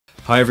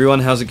Hi everyone,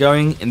 how's it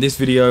going? In this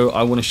video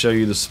I want to show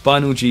you the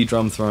Spinal G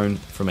drum throne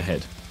from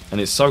ahead. And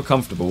it's so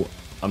comfortable,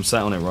 I'm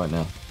sat on it right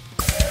now.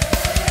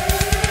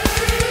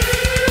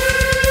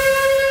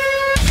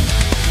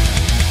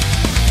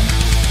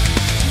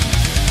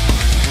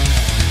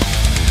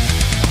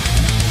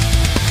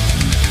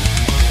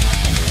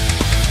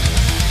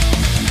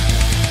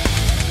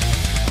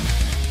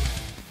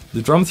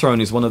 The drum throne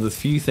is one of the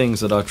few things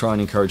that I try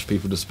and encourage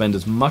people to spend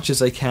as much as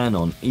they can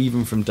on,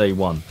 even from day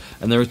one,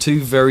 and there are two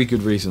very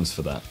good reasons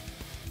for that.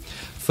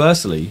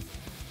 Firstly,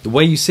 the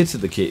way you sit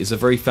at the kit is the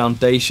very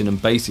foundation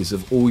and basis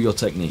of all your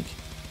technique.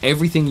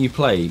 Everything you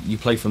play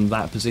from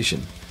that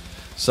position.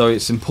 So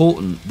it's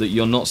important that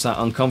you're not sat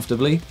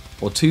uncomfortably,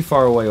 or too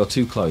far away or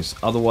too close,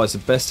 otherwise the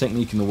best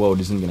technique in the world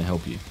isn't going to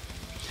help you.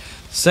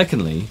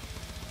 Secondly,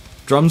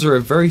 drums are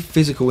a very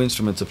physical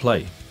instrument to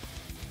play.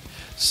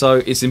 So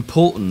it's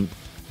important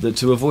that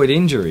to avoid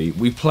injury,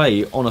 we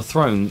play on a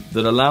throne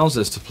that allows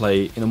us to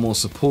play in a more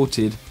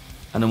supported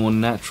and a more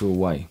natural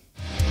way.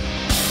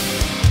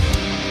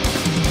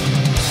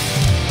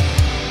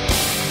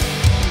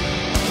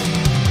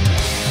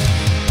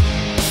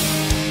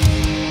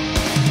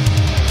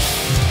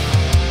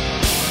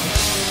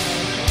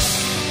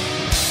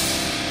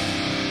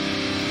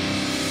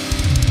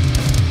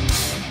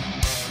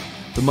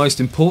 The most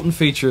important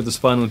feature of the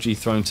Spinal G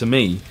throne to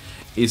me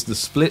is the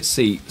split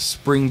seat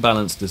spring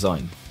balance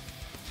design.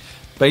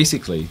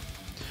 Basically,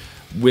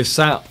 we're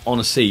sat on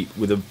a seat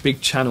with a big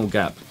channel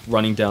gap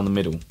running down the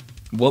middle.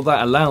 What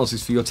that allows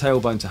is for your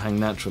tailbone to hang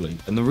naturally.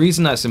 And the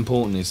reason that's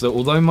important is that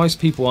although most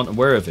people aren't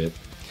aware of it,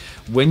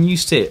 when you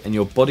sit and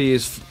your body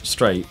is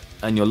straight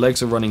and your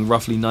legs are running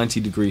roughly 90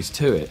 degrees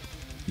to it,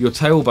 your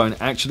tailbone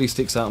actually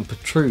sticks out and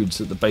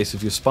protrudes at the base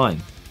of your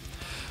spine.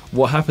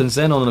 What happens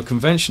then on a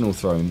conventional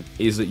throne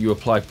is that you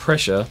apply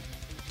pressure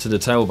to the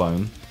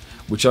tailbone,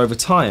 which over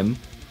time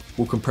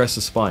will compress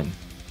the spine.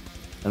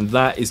 And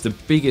that is the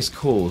biggest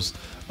cause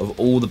of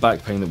all the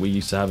back pain that we're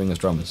used to having as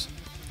drummers.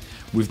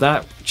 With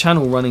that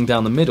channel running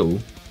down the middle,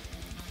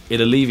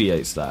 it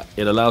alleviates that.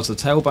 It allows the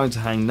tailbone to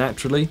hang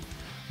naturally,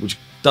 which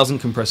doesn't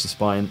compress the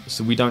spine,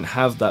 so we don't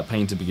have that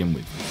pain to begin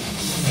with.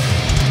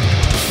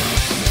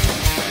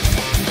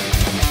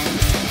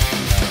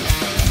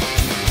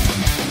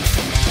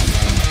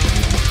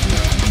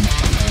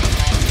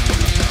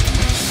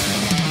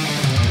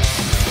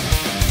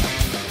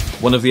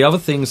 One of the other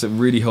things that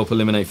really help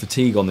eliminate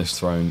fatigue on this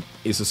throne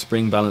is the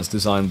spring balance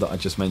design that I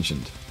just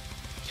mentioned.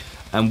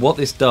 And what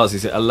this does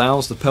is it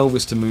allows the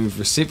pelvis to move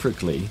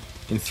reciprocally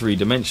in 3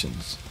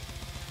 dimensions.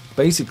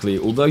 Basically,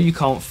 although you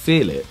can't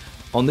feel it,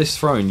 on this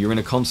throne you're in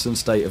a constant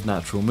state of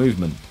natural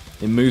movement.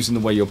 It moves in the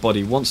way your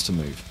body wants to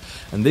move.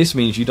 And this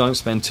means you don't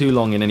spend too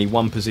long in any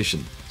one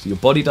position. So your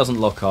body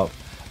doesn't lock up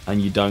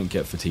and you don't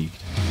get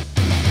fatigued.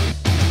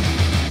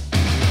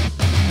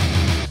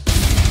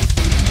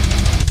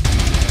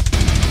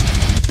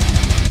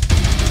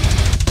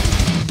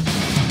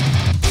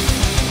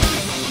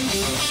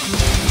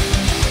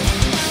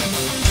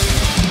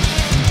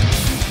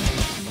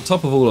 On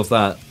top of all of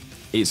that,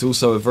 it's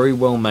also a very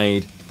well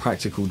made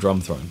practical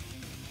drum throne.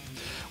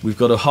 We've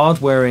got a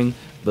hard wearing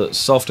but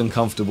soft and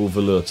comfortable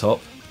velour top.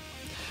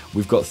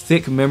 We've got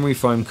thick memory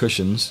foam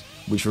cushions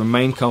which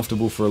remain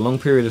comfortable for a long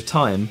period of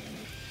time.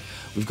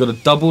 We've got a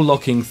double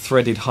locking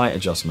threaded height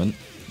adjustment.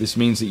 This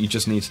means that you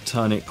just need to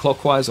turn it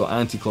clockwise or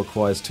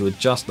anti-clockwise to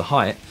adjust the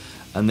height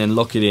and then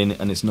lock it in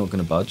and it's not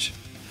going to budge.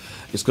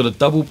 It's got a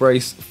double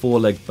brace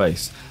 4-leg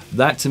base.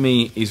 That to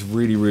me is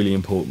really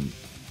important.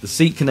 The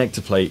seat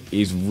connector plate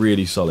is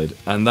really solid,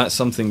 and that's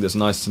something that's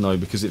nice to know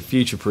because it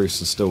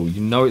future-proofs the stool.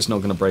 You know it's not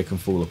going to break and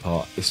fall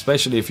apart,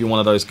 especially if you're one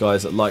of those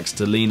guys that likes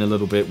to lean a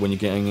little bit when you're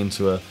getting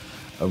into a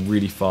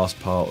really fast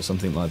part or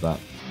something like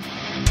that.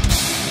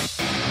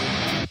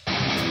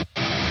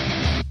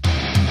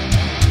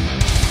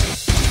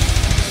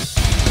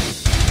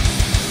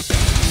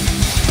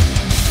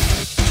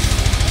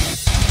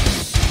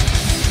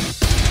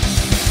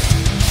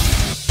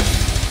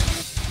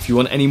 If you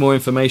want any more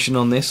information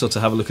on this or to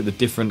have a look at the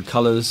different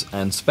colours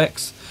and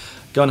specs,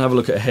 go and have a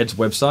look at Ahead's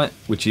website,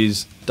 which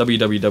is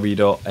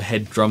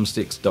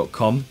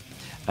www.aheaddrumsticks.com.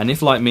 And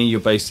if, like me, you're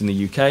based in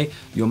the UK,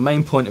 your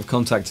main point of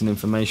contact and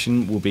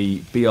information will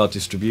be BR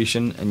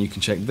Distribution, and you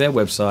can check their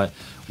website,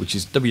 which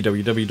is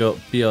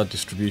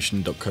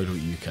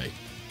www.brdistribution.co.uk.